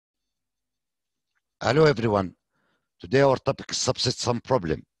Hello everyone. Today our topic is subset sum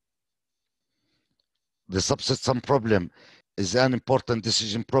problem. The subset sum problem is an important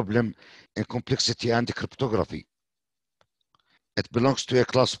decision problem in complexity and cryptography. It belongs to a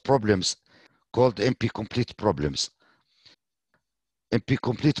class of problems called NP-complete problems.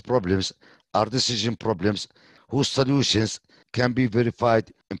 NP-complete problems are decision problems whose solutions can be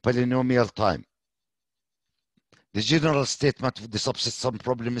verified in polynomial time. The general statement of the subset sum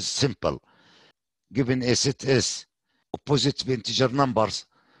problem is simple. Given a set S of positive integer numbers,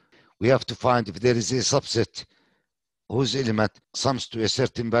 we have to find if there is a subset whose element sums to a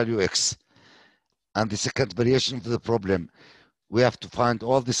certain value x. And the second variation of the problem, we have to find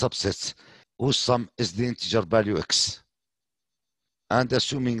all the subsets whose sum is the integer value x. And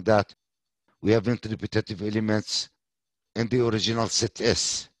assuming that we have interpretative elements in the original set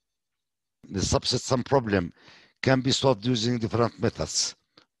S. The subset sum problem can be solved using different methods: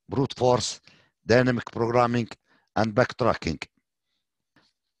 brute force, dynamic programming, and backtracking.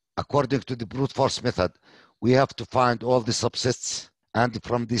 According to the brute force method, we have to find all the subsets, and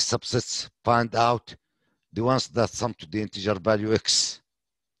from these subsets find out the ones that sum to the integer value x.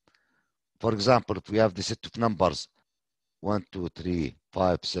 For example, if we have the set of numbers 1, 2, 3,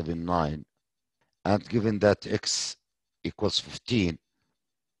 5, 7, 9, and given that x equals 15,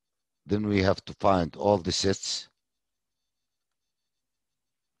 then we have to find all the sets,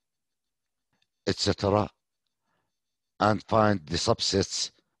 etc., and find the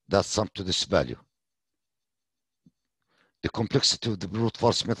subsets that sum to this value. The complexity of the brute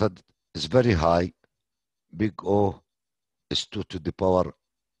force method is very high. Big O is 2 to the power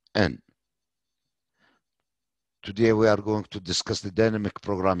n. Today we are going to discuss the dynamic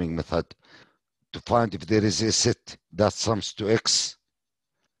programming method to find if there is a set that sums to x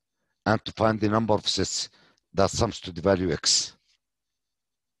and to find the number of sets that sums to the value x.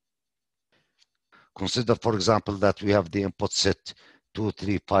 Consider, for example, that we have the input set 2,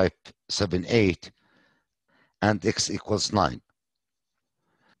 3, 5, 7, 8, and x equals 9.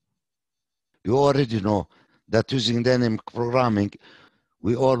 You already know that using dynamic programming,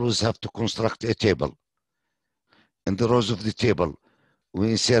 we always have to construct a table. In the rows of the table,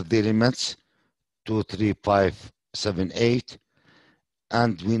 we insert the elements 2, 3, 5, 7, 8,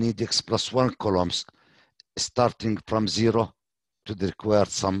 and we need x plus 1 columns starting from 0 to the required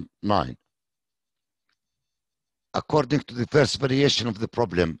sum 9. According to the first variation of the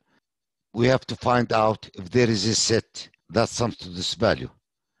problem, we have to find out if there is a set that sums to this value.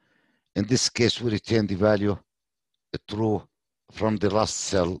 In this case, we retain the value true from the last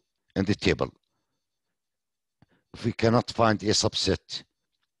cell in the table. If we cannot find a subset,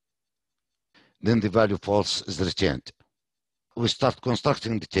 then the value false is retained. We start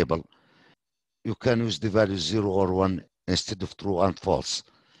constructing the table. You can use the value 0 or 1 instead of true and false.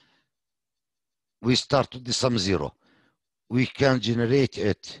 We start with the sum 0. We can generate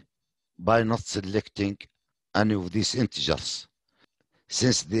it by not selecting any of these integers,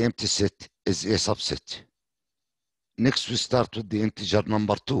 since the empty set is a subset. Next, we start with the integer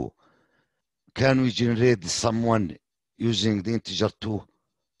number 2. Can we generate the sum 1 using the integer 2?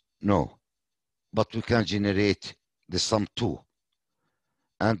 No. But we can generate the sum 2.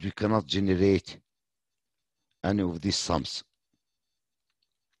 And we cannot generate any of these sums.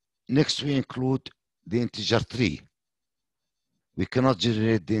 Next, we include the integer 3. We cannot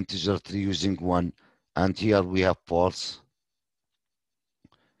generate the integer 3 using 1, and here we have false.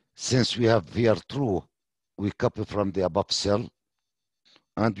 Since we have here true, we copy from the above cell,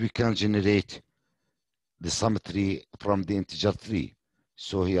 and we can generate the sum 3 from the integer 3.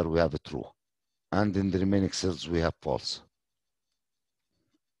 So here we have a true. And in the remaining cells, we have false.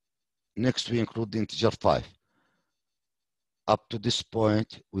 Next, we include the integer 5. Up to this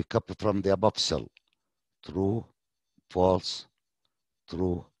point, we copy from the above cell. True, false,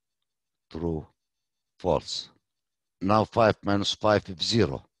 true, true, false. Now 5 minus 5 is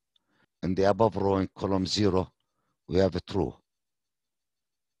 0. In the above row in column 0, we have a true.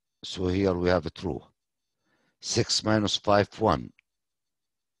 So here we have a true. 6 minus 5, 1.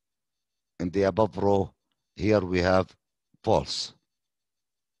 In the above row, here we have false.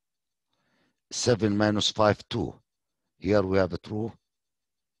 7 minus 5, 2. Here we have a true.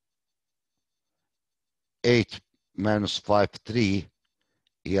 8 minus 5, 3.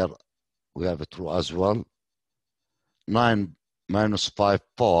 Here we have a true as well. 9 minus 5,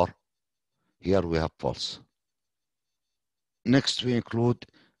 4. Here we have false. Next, we include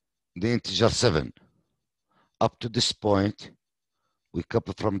the integer 7. Up to this point, we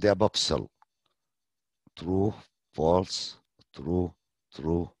copy from the above cell. True, false, true,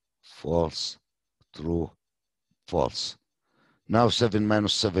 true, false, true, false. Now 7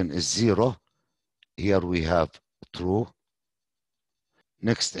 minus 7 is 0. Here we have true.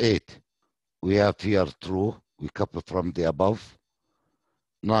 Next 8, we have here true. We copy from the above.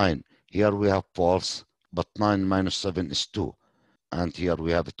 9, here we have false, but 9 minus 7 is 2. And here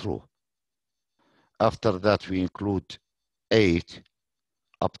we have true. After that, we include 8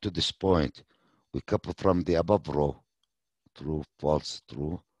 up to this point. We copy from the above row. True, false,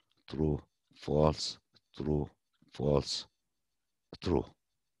 true, true, false, true, false, true.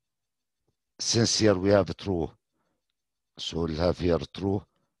 Since here we have true, so we'll have here true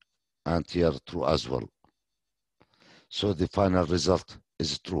and here true as well. So the final result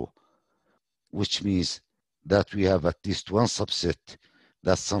is true, which means that we have at least one subset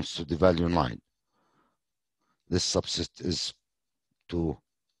that sums to the value 9. This subset is 2,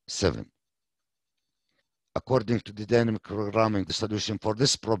 7. According to the dynamic programming, the solution for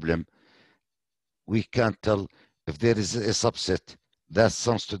this problem, we can tell if there is a subset that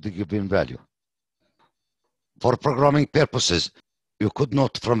sums to the given value. For programming purposes, you could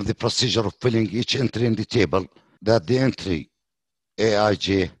note from the procedure of filling each entry in the table that the entry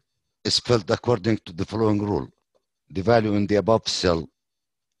Aij is filled according to the following rule. The value in the above cell,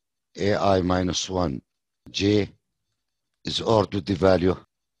 Ai minus 1, j, is ordered the value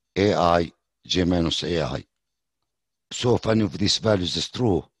Ai, j minus Ai. So if any of these values is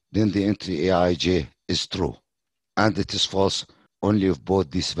true, then the entry Aij is true. And it is false only if both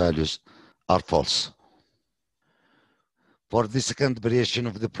these values are false. For the second variation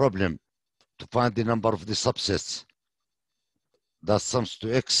of the problem, to find the number of the subsets that sums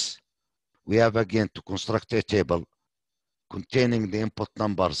to x, we have again to construct a table containing the input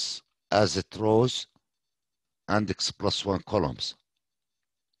numbers as it rows and x plus 1 columns.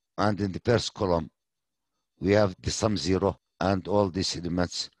 And in the first column, we have the sum 0 and all these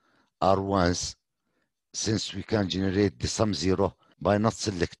elements are ones, since we can generate the sum 0 by not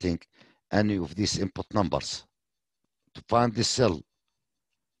selecting any of these input numbers. To find the cell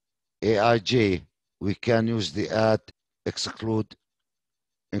Aij, we can use the add, exclude,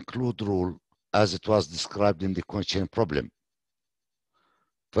 include rule as it was described in the coin chain problem.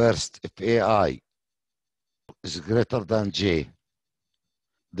 First, if Ai is greater than j,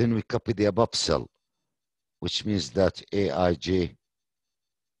 then we copy the above cell, which means that Aij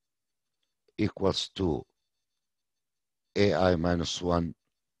equals to Ai minus 1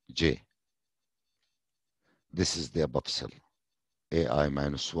 j. This is the above cell, Ai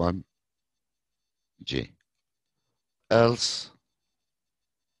minus 1 j. Else,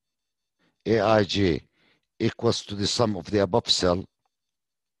 Aij equals to the sum of the above cell,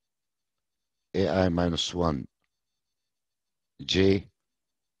 Ai minus 1 j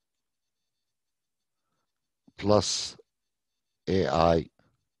plus Ai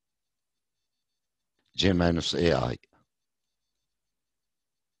j minus Ai.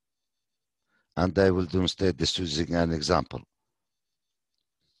 And I will demonstrate this using an example.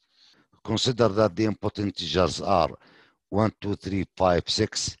 Consider that the input integers are 1, 2, 3, 5,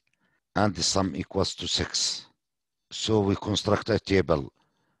 6, and the sum equals to 6. So we construct a table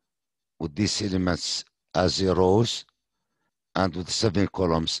with these elements as rows and with 7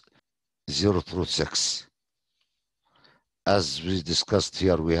 columns, 0 through 6. As we discussed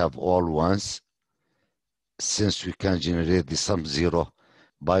here, we have all ones, since we can generate the sum 0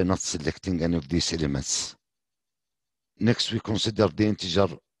 by not selecting any of these elements. Next, we consider the integer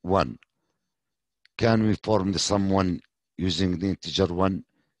 1. Can we form the sum 1 using the integer 1?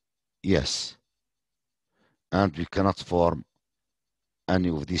 Yes. And we cannot form any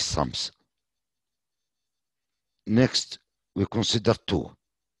of these sums. Next, we consider 2.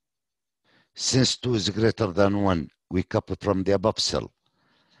 Since 2 is greater than 1, we copy from the above cell.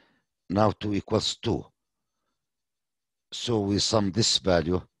 Now 2 equals 2. So we sum this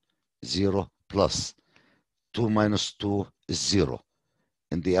value, 0 plus 2 minus 2 is 0.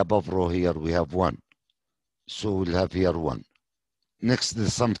 In the above row here, we have 1. So we'll have here 1. Next, the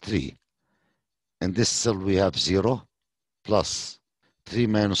sum 3. In this cell, we have 0 plus 3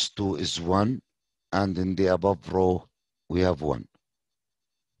 minus 2 is 1. And in the above row, we have 1.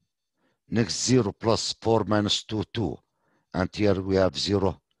 Next, 0 plus 4 minus 2, 2. And here we have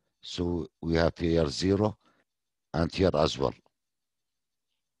 0. So we have here 0. And here as well.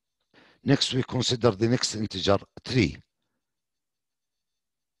 Next, we consider the next integer 3.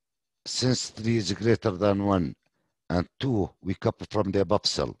 Since 3 is greater than 1 and 2, we copy from the above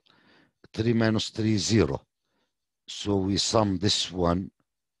cell. 3 minus 3 is 0. So we sum this one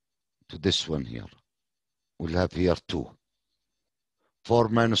to this one here. We'll have here 2. 4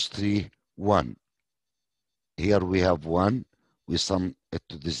 minus 3, 1. Here we have 1. We sum it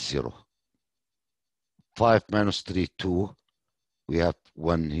to this 0. 5 minus 3, 2. We have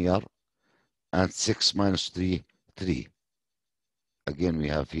 1 here. and 6 minus 3, 3. Again, we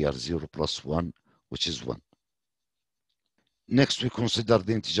have here 0 plus 1, which is 1. Next, we consider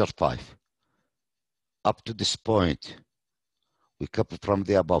the integer 5. Up to this point, we copy from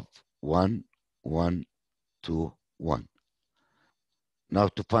the above 1, 1, 2, 1. Now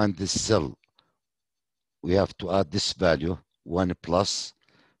to find this cell, we have to add this value, 1 plus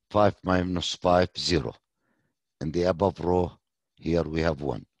 5 minus 5, 0. In the above row, here we have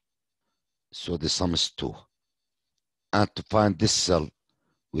 1. So the sum is 2. And to find this cell,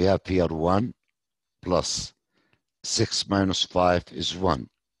 we have here 1 plus 6 minus 5 is 1.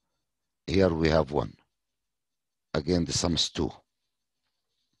 Here we have 1. Again, the sum is 2.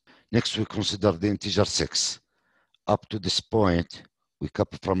 Next, we consider the integer 6. Up to this point, we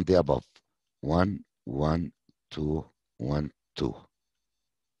copy from the above. 1, 1, 2, 1, 2.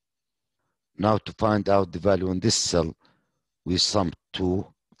 Now to find out the value in this cell, we sum 2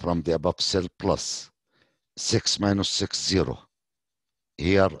 from the above cell plus 6 minus 6, 0.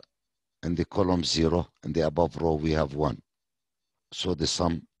 Here in the column 0, in the above row, we have 1. So the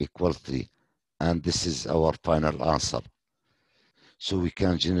sum equals 3. And this is our final answer. So we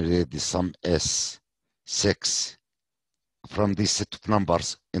can generate the sum S 6 from this set of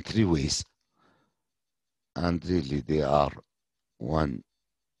numbers in 3 ways. And really they are 1,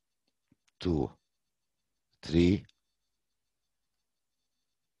 2, 3,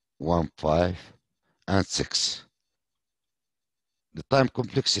 1, 5, and 6. The time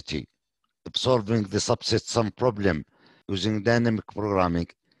complexity of solving the subset sum problem using dynamic programming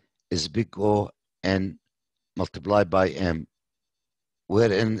is big O n multiplied by m,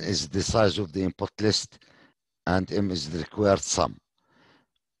 where n is the size of the input list and m is the required sum.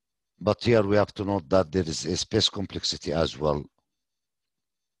 But here we have to note that there is a space complexity as well,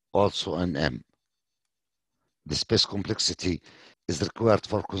 also in m. The space complexity is required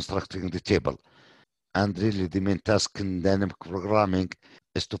for constructing the table. And really the main task in dynamic programming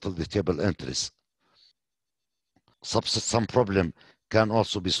is to fill the table entries. Subset sum problem can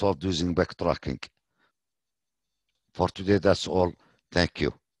also be solved using backtracking. For today, that's all. Thank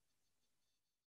you.